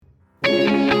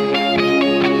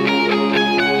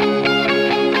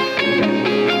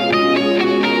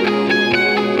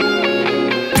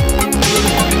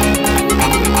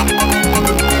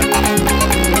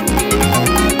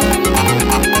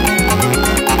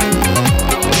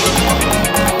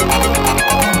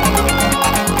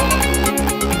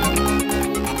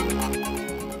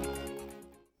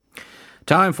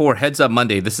Time for Heads Up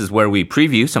Monday. This is where we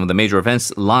preview some of the major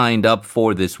events lined up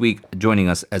for this week. Joining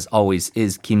us, as always,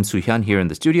 is Kim Soohyun here in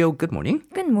the studio. Good morning.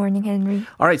 Good morning, Henry.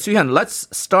 All right, Soohyun, let's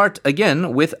start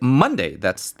again with Monday.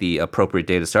 That's the appropriate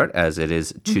day to start, as it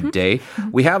is today.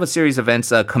 We have a series of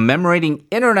events commemorating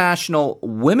International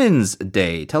Women's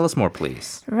Day. Tell us more,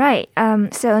 please. Right.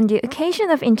 So on the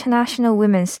occasion of International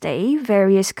Women's Day,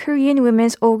 various Korean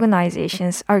women's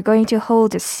organizations are going to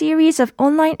hold a series of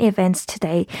online events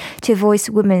today to voice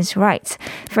women's rights.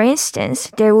 For instance,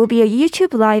 there will be a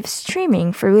YouTube live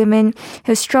streaming for women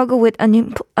who struggle with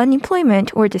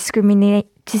unemployment or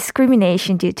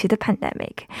discrimination due to the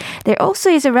pandemic. There also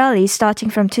is a rally starting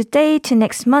from today to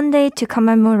next Monday to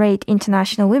commemorate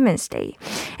International Women's Day.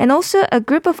 And also a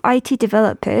group of IT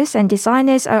developers and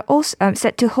designers are also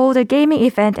set to hold a gaming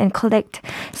event and collect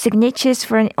signatures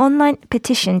for an online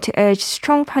petition to urge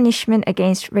strong punishment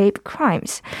against rape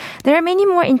crimes. There are many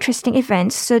more interesting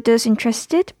events, so those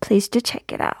interested, please do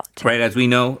check it out. Right, as we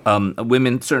know,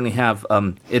 women certainly have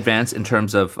advanced in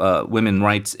terms of women's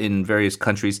rights in various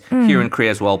countries, here in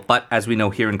Korea as well. But as we know,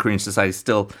 here in Korean society,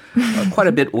 still quite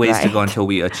a bit ways to go until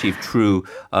we achieve true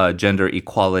gender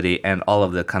equality and all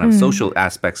of the kind of social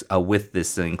aspects with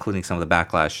this, including some of the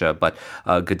backlash. But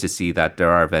good to see that there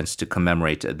are events to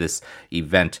commemorate this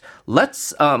event.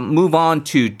 Let's move on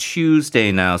to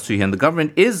Tuesday now, Soohyun. The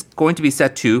government is going to be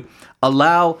set to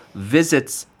allow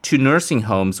visits to nursing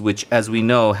homes, which, as we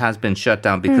know, has been shut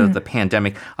down because of the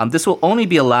pandemic. This will only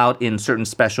be allowed in certain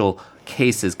special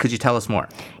cases. Could you tell us more?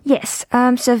 Yes.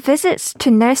 So visits to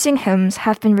nursing homes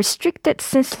have been restricted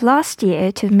since last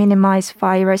year to minimize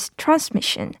virus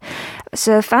transmission.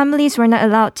 So families were not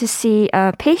allowed to see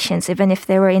patients even if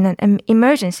they were in an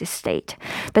emergency state.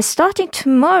 But starting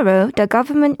tomorrow, the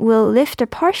government will lift a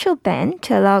partial ban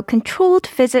to allow controlled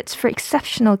visits for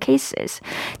exceptional cases.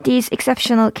 These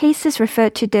exceptional cases refer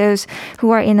to those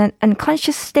who are in an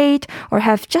unconscious state or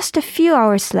have just a few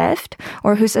hours left,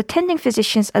 or whose attending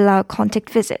physicians allow contact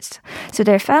visits. So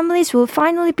their families will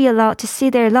finally be allowed to see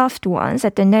their loved ones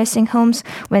at the nursing homes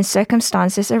when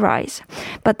circumstances arise.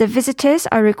 But the visitors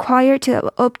are required to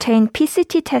obtain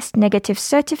PCT test negative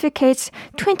certificates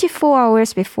 24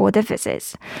 hours before the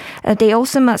visits. They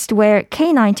also must wear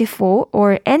K94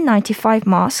 or N95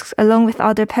 masks along with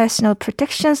other personal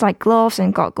protections like gloves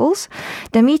and goggles.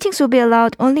 The meetings will be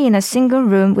allowed only in a single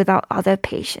room without other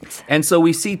patients. And so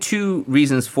we see two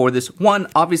reasons for this. One,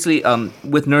 obviously,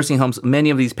 with nursing homes, many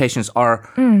of these patients are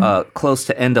close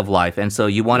to end of life. And so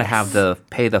you want to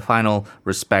pay the final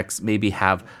respects, maybe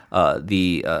have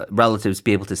the relatives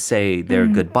be able to say their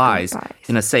goodbyes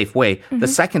in a safe way. The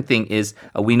second thing is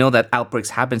we know that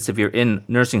outbreaks have been severe in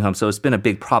nursing homes, so it's been a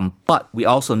big problem. But we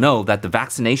also know that the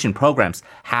vaccination programs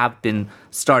have been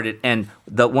started, and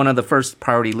one of the first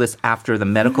priority lists after the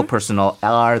medical personnel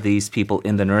are these people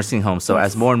in the nursing homes. So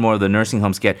as more and more of the nursing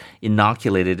homes get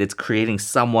inoculated, it's creating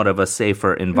somewhat of a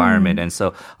safer environment. And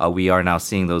so we are now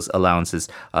seeing those allowances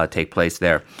take place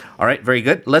there. All right, very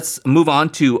good. Let's move on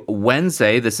to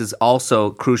Wednesday. This is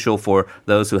also crucial for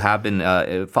those who have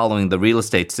been following the real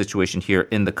estate situation here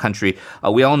in the country.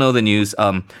 We all know the news.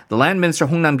 The Land Minister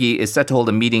Hong Nam-gi is set to hold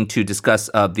a meeting to discuss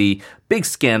the big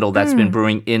scandal that's been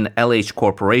brewing in LH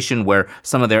Corporation, where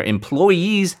some of their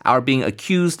employees are being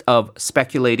accused of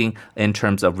speculating in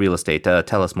terms of real estate.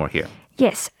 Tell us more here.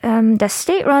 Yes, the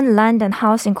state-run Land and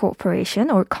Housing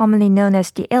Corporation, or commonly known as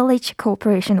the LH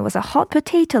Corporation, was a hot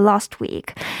potato last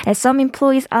week, as some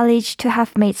employees alleged to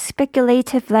have made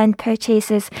speculative land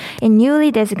purchases in newly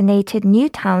designated new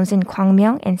towns in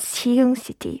Gwangmyeong and Siheung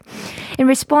City. In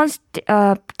response,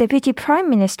 Deputy Prime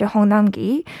Minister Hong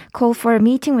Nam-gi called for a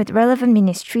meeting with relevant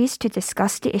ministries to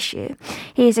discuss the issue.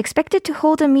 He is expected to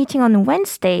hold a meeting on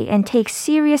Wednesday and take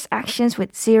serious actions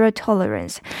with zero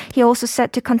tolerance. He also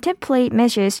said to contemplate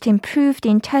measures to improve the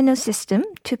internal system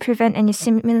to prevent any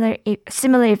similar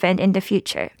event in the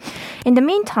future. In the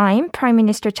meantime, Prime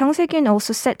Minister Chung Se-kyun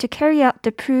also set to carry out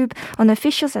the probe on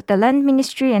officials at the Land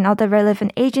Ministry and other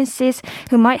relevant agencies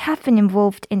who might have been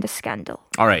involved in the scandal.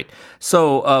 All right.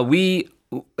 So we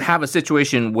have a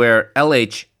situation where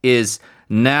LH is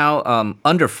now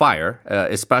under fire,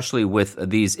 especially with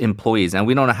these employees. And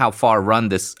we don't know how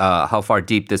far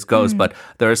deep this goes, but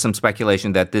there is some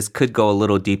speculation that this could go a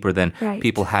little deeper than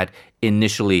people had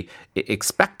initially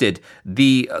expected.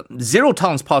 The zero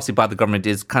tolerance policy by the government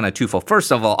is kind of twofold.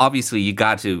 First of all, obviously, you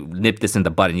got to nip this in the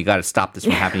bud and you got to stop this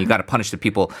from happening. You got to punish the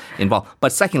people involved.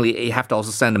 But secondly, you have to also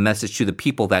send a message to the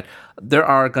people that there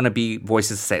are going to be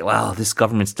voices that say, well, this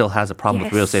government still has a problem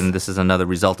with real estate and this is another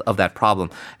result of that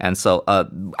problem. And so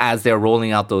as they're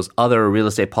rolling out those other real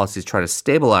estate policies to try to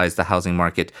stabilize the housing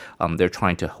market, they're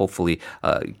trying to hopefully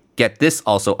get this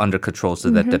also under control so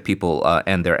that the people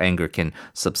and their anger can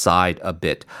subside a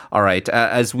bit. All right.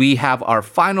 As we have our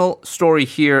final story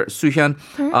here, Soohyun,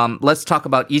 let's talk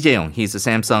about Lee Jae-yong. He's a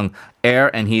Samsung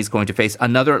heir, and he's going to face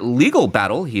another legal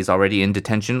battle. He's already in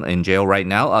detention in jail right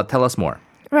now. Tell us more.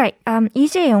 Right. Lee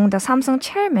Jae-yong, the Samsung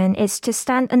chairman, is to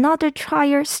stand another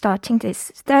trial starting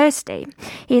this Thursday.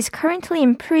 He is currently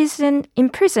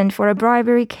imprisoned for a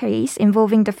bribery case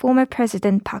involving the former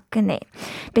president Park Geun-hye.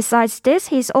 Besides this,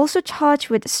 he is also charged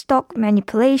with stock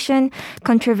manipulation,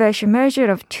 controversial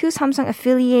merger of two Samsung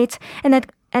affiliates,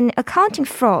 and accounting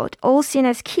fraud, all seen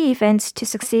as key events to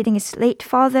succeeding his late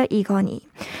father, Lee Geun-hye.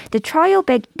 The trial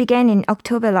began in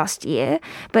October last year,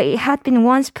 but it had been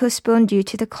once postponed due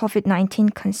to the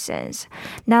COVID-19 concerns.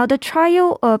 Now, the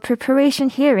trial preparation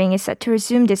hearing is set to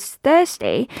resume this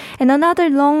Thursday, and another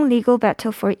long legal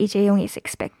battle for Lee Jae-yong is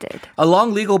expected. A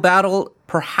long legal battle,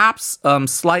 perhaps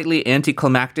slightly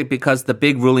anticlimactic, because the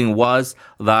big ruling was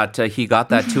that he got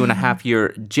that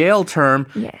 2.5-year jail term,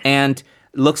 Yes. and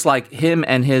looks like him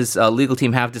and his legal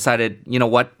team have decided, you know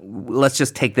what, let's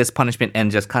just take this punishment and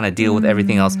just kind of deal with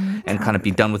everything else and kind of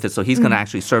be done with it. So he's going to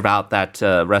actually serve out that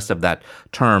rest of that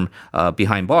term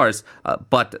behind bars.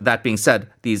 But that being said,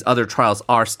 these other trials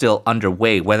are still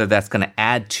underway. Whether that's going to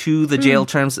add to the jail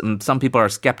terms, some people are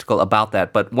skeptical about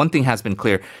that. But one thing has been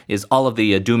clear is all of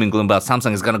the doom and gloom about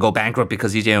Samsung is going to go bankrupt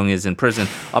because Lee Jae-yong is in prison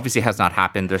obviously has not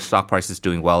happened. Their stock price is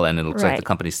doing well, and it looks like the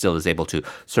company still is able to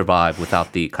survive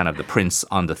without the kind of the prince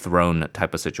on the throne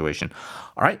type of situation.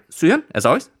 All right, Soohyun, as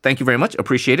always, thank you very much.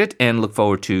 Appreciate it, and look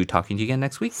forward to talking to you again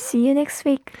next week. See you next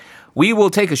week. We will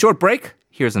take a short break.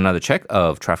 Here's another check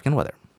of traffic and weather.